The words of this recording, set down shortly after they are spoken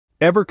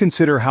Ever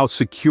consider how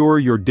secure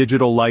your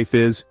digital life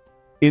is?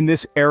 In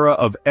this era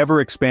of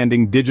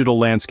ever-expanding digital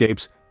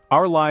landscapes,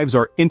 our lives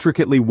are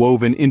intricately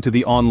woven into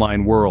the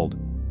online world.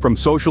 From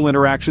social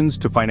interactions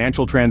to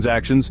financial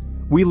transactions,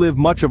 we live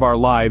much of our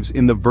lives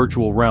in the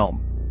virtual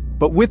realm.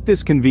 But with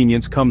this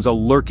convenience comes a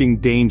lurking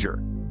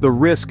danger: the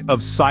risk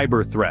of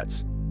cyber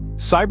threats.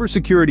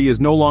 Cybersecurity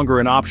is no longer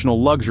an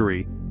optional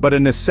luxury, but a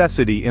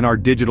necessity in our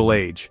digital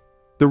age.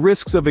 The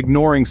risks of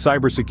ignoring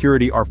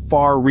cybersecurity are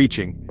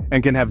far-reaching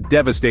and can have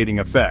devastating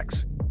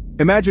effects.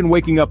 Imagine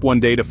waking up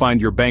one day to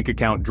find your bank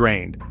account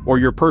drained, or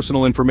your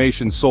personal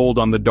information sold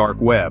on the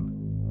dark web.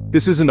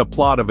 This isn't a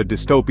plot of a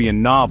dystopian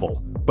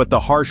novel, but the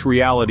harsh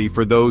reality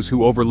for those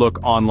who overlook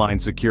online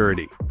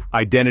security.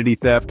 Identity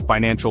theft,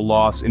 financial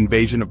loss,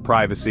 invasion of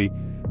privacy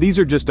 — these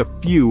are just a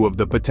few of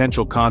the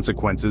potential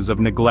consequences of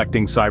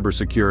neglecting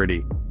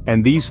cybersecurity.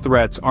 And these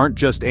threats aren't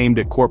just aimed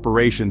at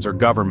corporations or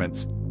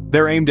governments.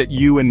 They're aimed at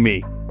you and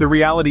me. The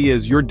reality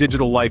is your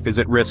digital life is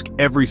at risk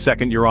every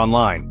second you're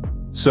online.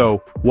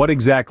 So, what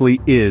exactly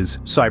is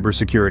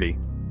cybersecurity?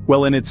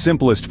 Well, in its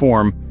simplest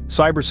form,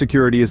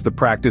 cybersecurity is the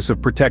practice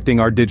of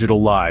protecting our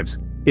digital lives.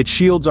 It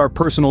shields our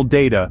personal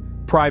data,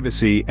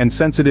 privacy, and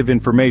sensitive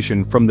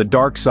information from the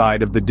dark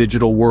side of the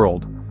digital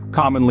world,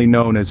 commonly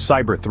known as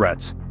cyber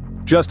threats.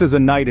 Just as a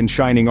knight in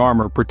shining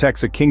armor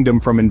protects a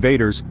kingdom from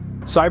invaders,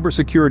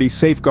 cybersecurity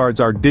safeguards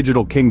our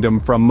digital kingdom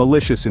from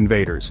malicious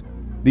invaders.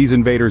 These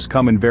invaders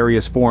come in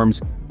various forms,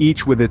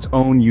 each with its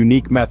own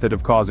unique method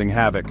of causing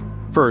havoc.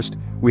 First,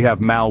 we have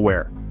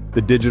malware,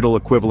 the digital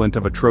equivalent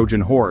of a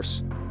Trojan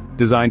horse,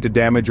 designed to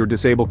damage or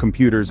disable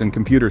computers and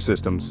computer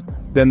systems.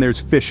 Then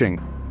there's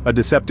phishing, a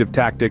deceptive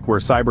tactic where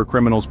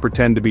cybercriminals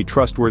pretend to be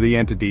trustworthy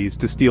entities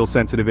to steal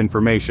sensitive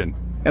information.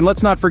 And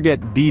let's not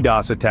forget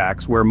DDoS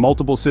attacks, where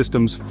multiple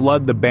systems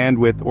flood the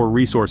bandwidth or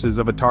resources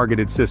of a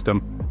targeted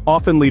system,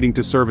 often leading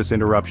to service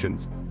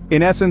interruptions.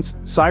 In essence,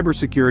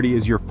 cybersecurity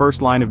is your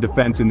first line of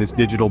defense in this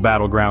digital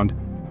battleground.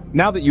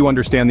 Now that you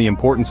understand the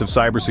importance of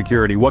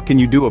cybersecurity, what can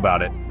you do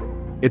about it?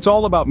 It's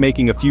all about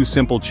making a few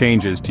simple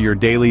changes to your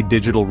daily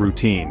digital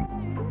routine.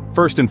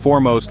 First and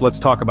foremost, let's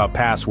talk about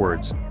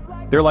passwords.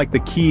 They're like the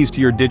keys to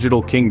your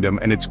digital kingdom,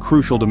 and it's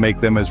crucial to make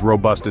them as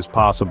robust as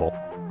possible.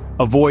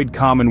 Avoid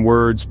common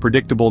words,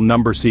 predictable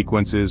number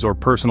sequences, or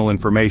personal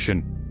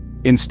information.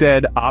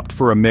 Instead, opt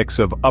for a mix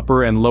of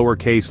upper and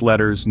lowercase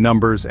letters,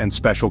 numbers, and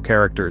special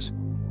characters.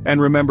 And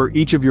remember,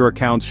 each of your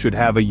accounts should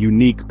have a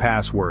unique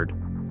password.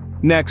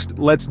 Next,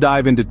 let's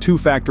dive into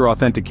two-factor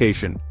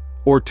authentication,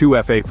 or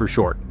 2FA for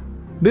short.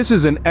 This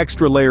is an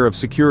extra layer of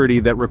security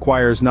that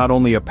requires not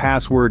only a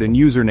password and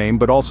username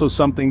but also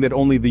something that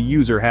only the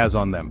user has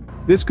on them.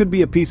 This could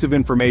be a piece of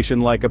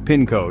information like a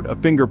PIN code, a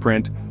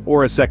fingerprint,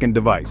 or a second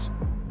device.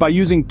 By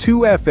using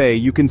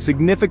 2FA, you can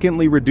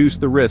significantly reduce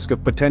the risk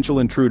of potential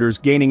intruders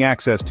gaining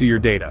access to your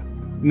data.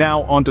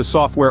 Now, onto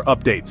software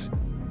updates.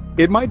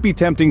 It might be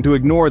tempting to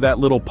ignore that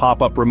little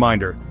pop-up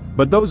reminder,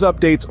 but those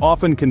updates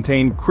often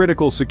contain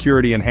critical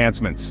security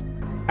enhancements.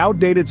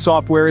 Outdated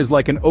software is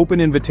like an open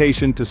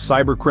invitation to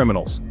cyber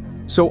criminals.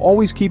 So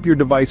always keep your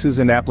devices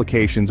and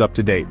applications up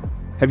to date.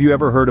 Have you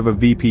ever heard of a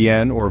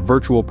VPN, or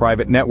virtual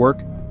private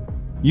network?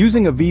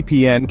 Using a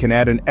VPN can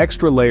add an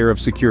extra layer of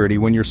security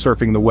when you're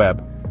surfing the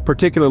web,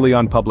 particularly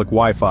on public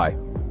Wi-Fi.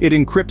 It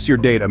encrypts your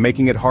data,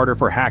 making it harder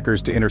for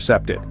hackers to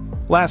intercept it.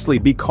 Lastly,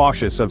 be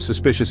cautious of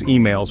suspicious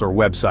emails or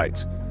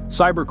websites.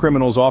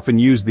 Cybercriminals often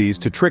use these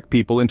to trick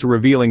people into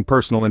revealing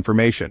personal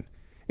information.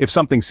 If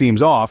something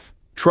seems off,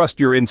 trust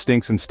your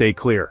instincts and stay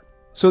clear.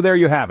 So there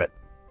you have it.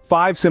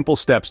 5 simple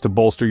steps to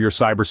bolster your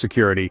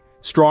cybersecurity: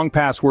 strong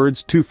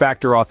passwords,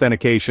 two-factor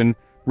authentication,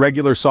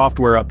 regular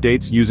software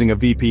updates using a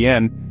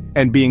VPN,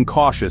 and being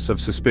cautious of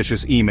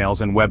suspicious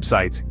emails and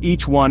websites.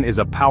 Each one is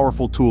a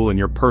powerful tool in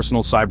your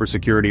personal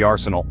cybersecurity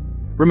arsenal.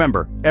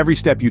 Remember, every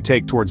step you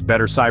take towards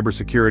better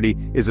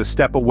cybersecurity is a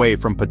step away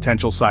from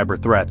potential cyber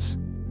threats.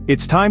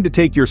 It's time to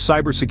take your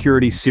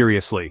cybersecurity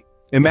seriously.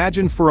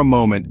 Imagine for a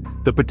moment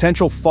the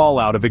potential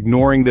fallout of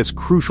ignoring this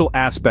crucial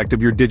aspect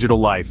of your digital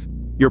life.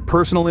 Your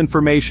personal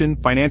information,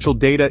 financial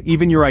data,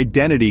 even your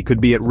identity could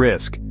be at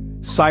risk.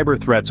 Cyber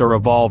threats are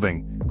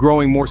evolving,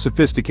 growing more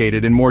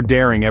sophisticated and more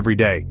daring every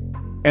day.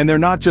 And they're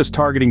not just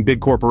targeting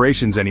big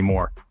corporations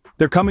anymore.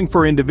 They're coming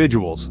for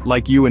individuals,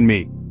 like you and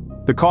me.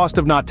 The cost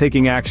of not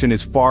taking action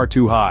is far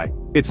too high.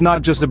 It's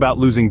not just about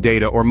losing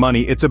data or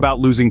money, it's about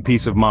losing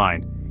peace of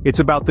mind. It's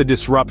about the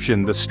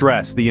disruption, the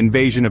stress, the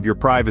invasion of your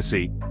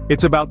privacy.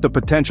 It's about the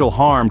potential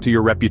harm to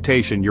your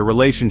reputation, your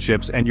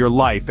relationships, and your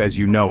life as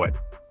you know it.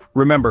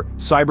 Remember,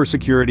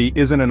 cybersecurity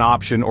isn't an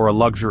option or a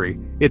luxury.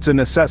 It's a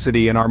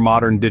necessity in our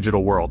modern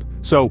digital world.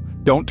 So,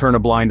 don't turn a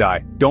blind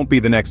eye. Don't be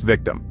the next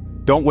victim.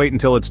 Don't wait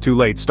until it's too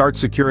late. Start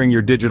securing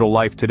your digital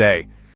life today.